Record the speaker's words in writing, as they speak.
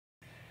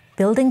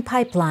Building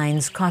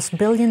pipelines cost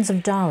billions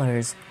of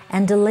dollars,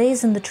 and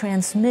delays in the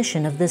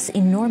transmission of this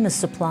enormous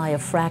supply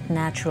of fracked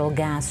natural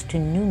gas to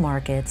new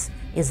markets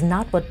is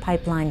not what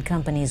pipeline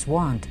companies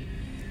want.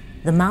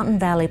 The Mountain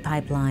Valley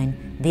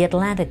Pipeline, the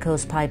Atlantic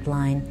Coast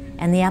Pipeline,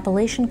 and the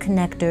Appalachian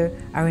Connector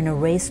are in a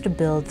race to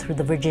build through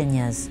the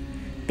Virginias.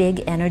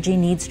 Big Energy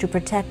needs to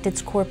protect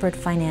its corporate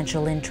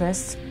financial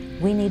interests.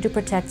 We need to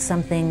protect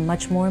something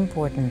much more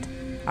important: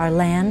 our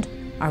land,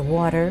 our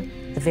water,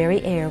 the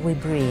very air we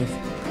breathe.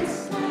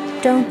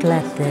 Don't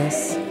let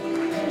this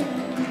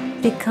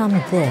become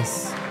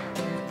this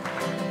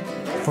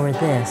for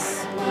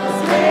this.